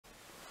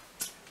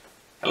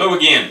Hello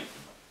again.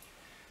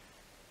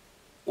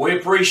 We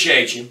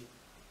appreciate you.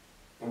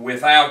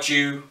 Without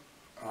you,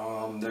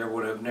 there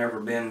would have never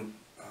been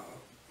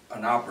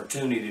an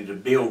opportunity to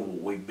build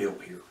what we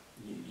built here.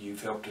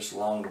 You've helped us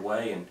along the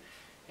way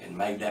and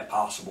made that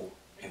possible,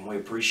 and we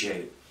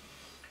appreciate it.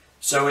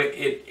 So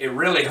it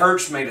really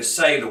hurts me to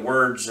say the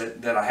words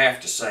that I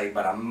have to say,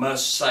 but I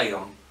must say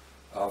them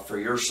for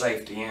your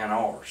safety and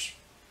ours.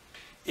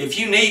 If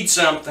you need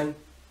something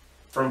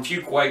from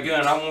Fuquay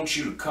Gun, I want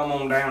you to come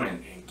on down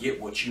and get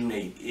what you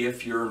need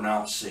if you're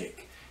not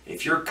sick.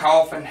 If you're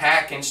coughing,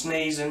 hacking,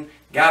 sneezing,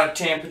 got a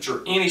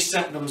temperature, any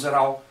symptoms at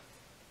all,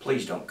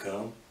 please don't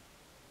come.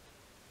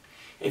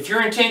 If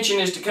your intention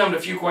is to come to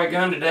Fuquay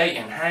Gun today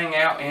and hang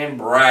out and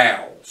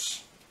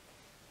browse,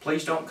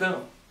 please don't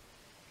come.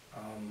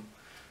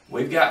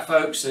 We've got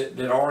folks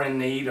that are in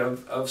need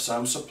of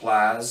some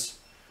supplies,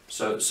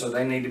 so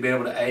they need to be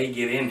able to A,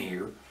 get in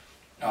here,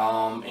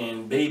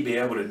 and B, be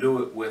able to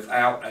do it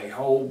without a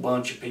whole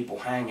bunch of people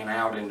hanging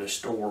out in the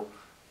store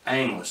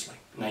aimlessly.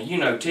 Now, you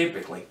know,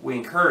 typically we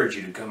encourage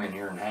you to come in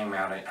here and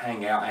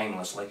hang out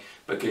aimlessly,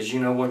 because you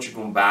know what, you're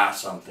going to buy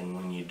something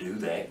when you do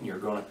that, and you're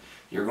going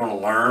to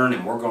learn,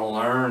 and we're going to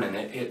learn, and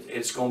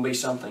it's going to be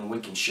something we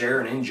can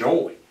share and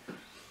enjoy.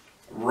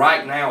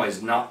 Right now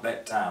is not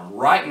that time.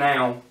 Right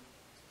now,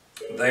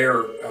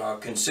 they're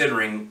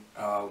considering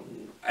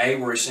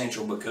we're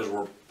essential because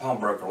we're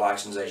pawnbroker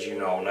licensed, as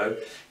you all know.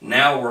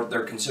 Now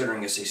they're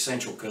considering us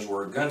essential because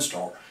we're a gun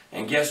store.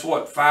 And guess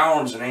what?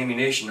 Firearms and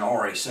ammunition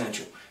are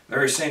essential.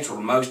 They're essential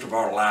to most of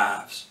our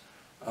lives.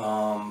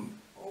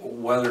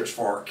 Whether it's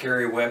for our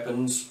carry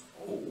weapons,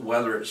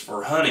 whether it's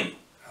for hunting,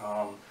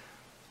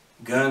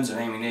 guns and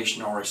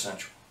ammunition are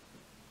essential.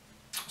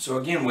 So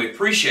again, we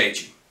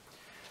appreciate you.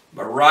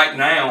 But right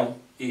now,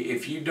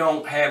 if you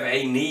don't have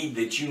a need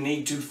that you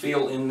need to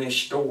fill in this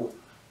store,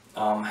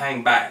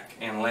 hang back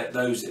and let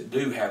those that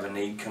do have a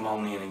need come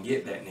on in and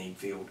get that need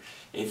filled.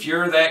 If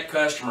you're that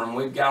customer, and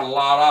we've got a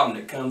lot of them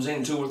that comes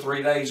in 2 or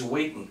 3 days a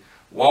week and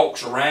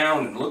walks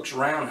around and looks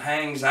around,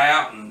 hangs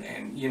out,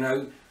 and you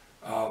know,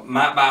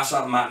 might buy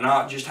something, might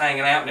not, just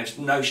hanging out, and if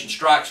notion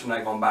strikes them,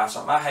 they're going to buy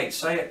something. I hate to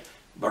say it,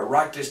 but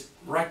right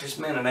this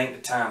minute ain't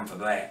the time for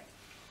that.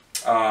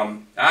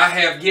 I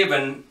have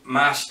given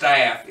my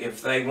staff,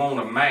 if they want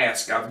a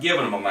mask, I've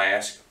given them a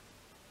mask.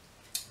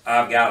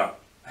 I've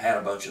had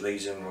a bunch of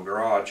these in my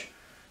garage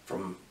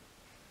from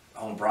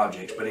home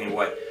projects, but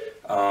anyway,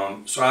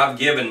 so I've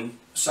given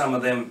some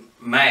of them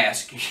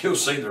masks. You'll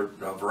see there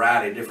are a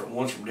variety of different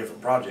ones from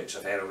different projects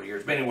I've had over the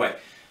years. But anyway,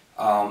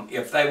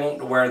 if they want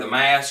to wear the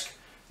mask,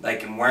 they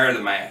can wear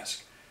the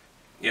mask.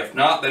 If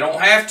not, they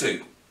don't have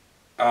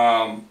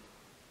to.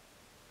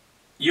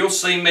 You'll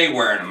see me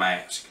wearing a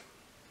mask.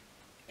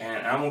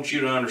 And I want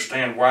you to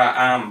understand why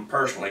I'm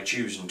personally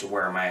choosing to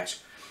wear a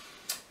mask.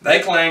 They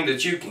claim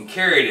that you can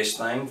carry this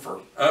thing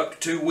for up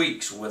to 2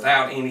 weeks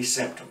without any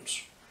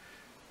symptoms.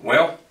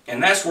 Well,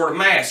 and that's where the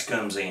mask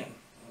comes in.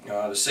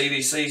 The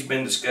CDC's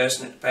been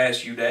discussing it the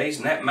past few days,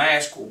 and that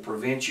mask will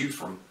prevent you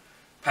from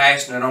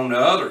passing it on to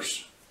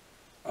others.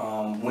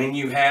 When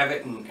you have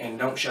it and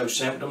don't show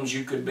symptoms,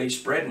 you could be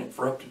spreading it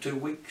for up to 2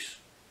 weeks.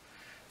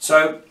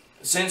 So,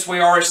 since we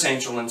are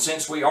essential and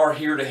since we are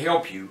here to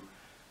help you,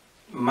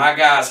 my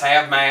guys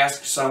have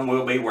masks. Some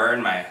will be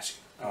wearing masks.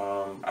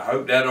 I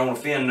hope that don't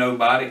offend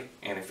nobody,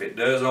 and if it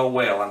does, oh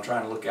well. I'm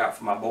trying to look out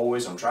for my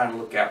boys. I'm trying to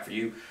look out for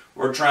you.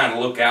 We're trying to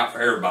look out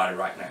for everybody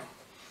right now.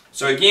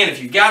 So again,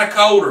 if you've got a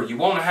cold or you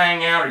want to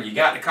hang out or you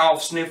got the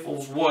cough,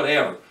 sniffles,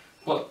 whatever,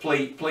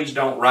 please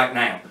don't right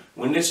now.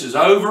 When this is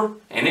over,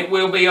 and it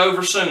will be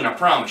over soon, I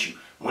promise you.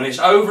 When it's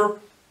over,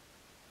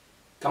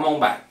 come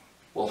on back.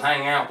 We'll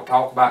hang out. We'll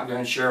talk about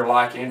guns, share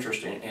like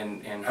interest,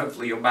 and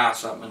hopefully you'll buy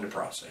something in the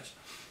process.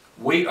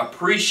 We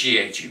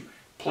appreciate you.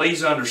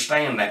 Please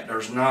understand that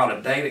there's not a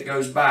day that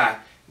goes by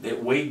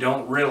that we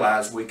don't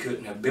realize we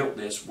couldn't have built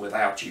this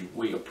without you.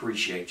 We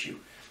appreciate you.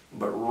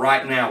 But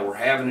right now we're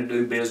having to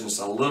do business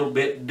a little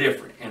bit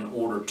different in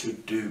order to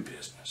do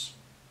business.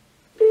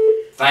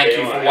 Thank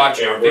you for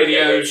watching our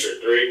videos.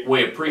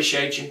 We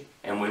appreciate you,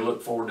 and we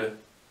look forward to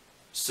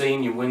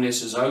seeing you when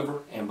this is over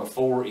and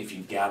before if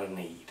you've got a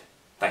need.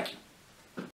 Thank you.